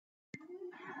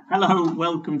Hello,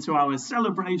 welcome to our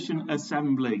celebration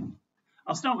assembly.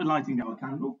 I'll start with lighting our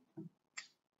candle.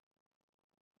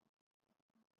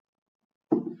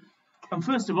 And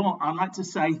first of all, I'd like to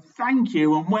say thank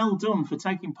you and well done for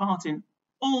taking part in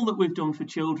all that we've done for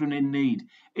children in need.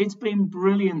 It's been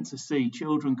brilliant to see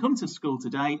children come to school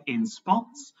today in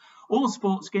spots or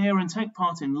sports gear and take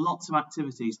part in lots of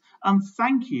activities. And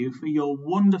thank you for your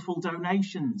wonderful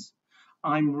donations.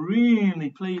 I'm really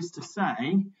pleased to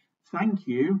say thank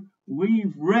you.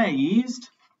 We've raised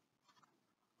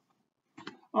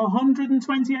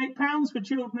 £128 for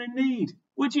children in need,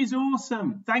 which is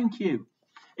awesome. Thank you.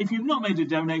 If you've not made a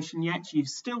donation yet, you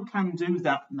still can do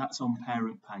that, and that's on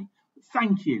Parent Pay.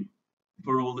 Thank you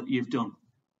for all that you've done.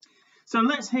 So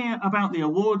let's hear about the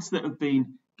awards that have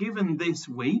been given this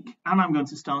week, and I'm going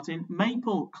to start in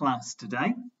Maple class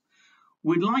today.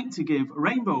 We'd like to give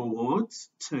Rainbow Awards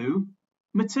to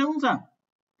Matilda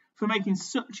for making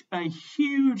such a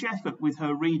huge effort with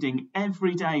her reading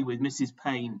every day with Mrs.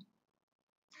 Payne.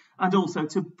 And also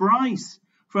to Bryce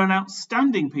for an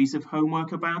outstanding piece of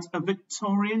homework about a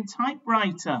Victorian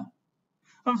typewriter.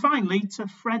 And finally to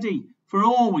Freddie for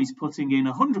always putting in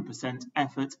 100%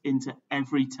 effort into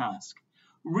every task.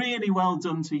 Really well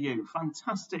done to you.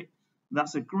 Fantastic.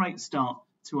 That's a great start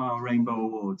to our Rainbow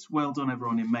Awards. Well done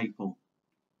everyone in Maple.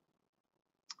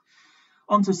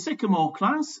 On to Sycamore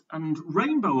class and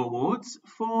Rainbow Awards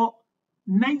for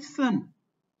Nathan.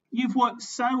 You've worked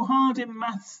so hard in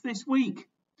maths this week.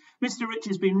 Mr. Rich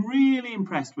has been really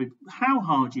impressed with how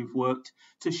hard you've worked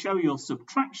to show your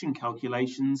subtraction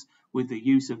calculations with the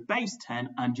use of base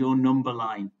 10 and your number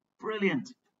line.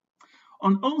 Brilliant.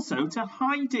 And also to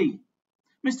Heidi.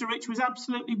 Mr. Rich was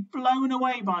absolutely blown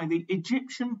away by the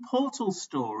Egyptian portal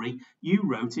story you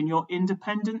wrote in your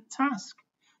independent task.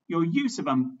 Your use of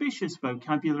ambitious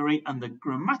vocabulary and the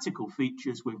grammatical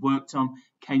features we've worked on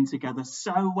came together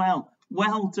so well.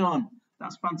 Well done.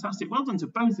 That's fantastic. Well done to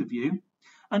both of you.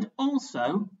 And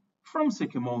also, from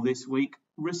Sycamore this week,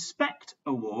 Respect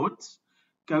Awards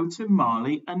go to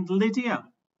Marley and Lydia.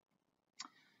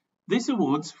 This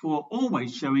award's for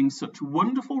always showing such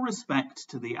wonderful respect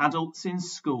to the adults in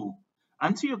school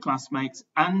and to your classmates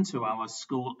and to our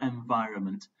school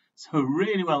environment. So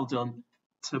really well done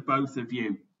to both of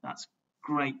you. That's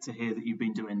great to hear that you've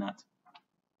been doing that.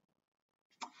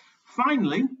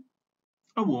 Finally,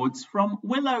 awards from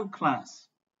Willow class.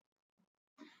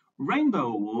 Rainbow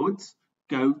Awards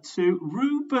go to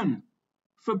Ruben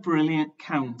for brilliant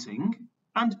counting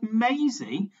and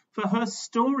Maisie for her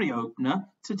story opener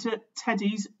to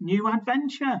Teddy's new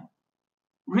adventure.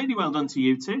 Really well done to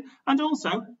you two. And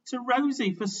also to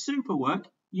Rosie for super work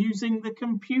using the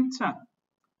computer.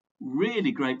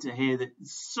 Really great to hear that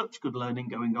such good learning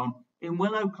going on in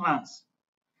Willow class.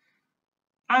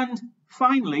 And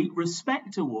finally,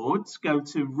 Respect Awards go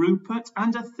to Rupert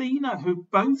and Athena, who've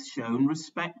both shown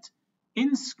respect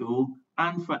in school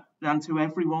and to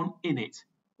everyone in it,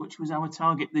 which was our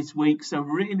target this week. So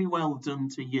really well done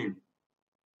to you.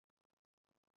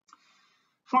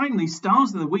 Finally,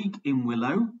 stars of the week in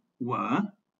Willow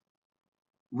were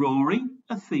Rory,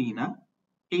 Athena,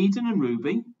 Eden and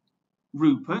Ruby,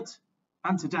 Rupert,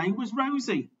 and today was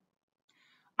Rosie.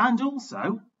 And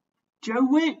also Joe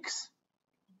Wicks.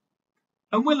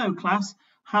 And Willow class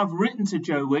have written to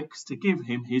Joe Wicks to give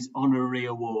him his honorary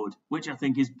award, which I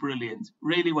think is brilliant.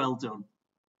 Really well done.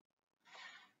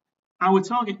 Our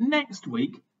target next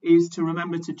week is to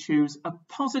remember to choose a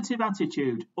positive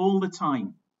attitude all the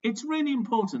time. It's really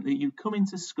important that you come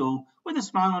into school with a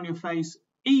smile on your face,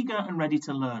 eager and ready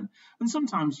to learn. And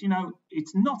sometimes,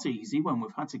 it's not easy when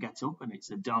we've had to get up and it's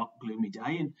a dark, gloomy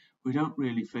day and we don't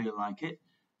really feel like it.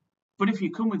 But if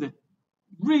you come with a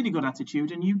really good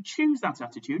attitude and you choose that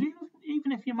attitude,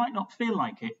 even if you might not feel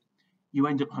like it, you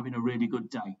end up having a really good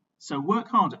day. So work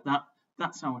hard at that.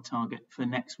 That's our target for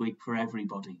next week for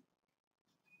everybody.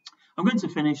 I'm going to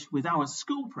finish with our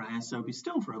school prayer, so be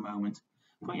still for a moment,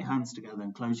 put your hands together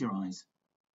and close your eyes.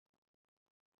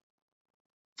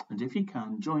 And if you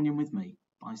can, join in with me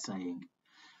by saying,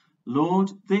 Lord,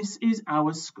 this is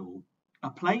our school, a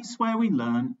place where we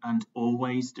learn and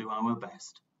always do our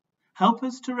best. Help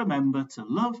us to remember to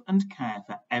love and care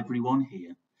for everyone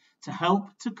here, to help,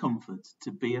 to comfort,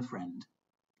 to be a friend.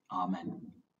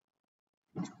 Amen.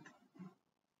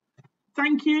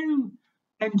 Thank you.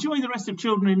 Enjoy the rest of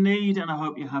Children in Need, and I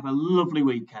hope you have a lovely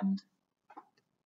weekend.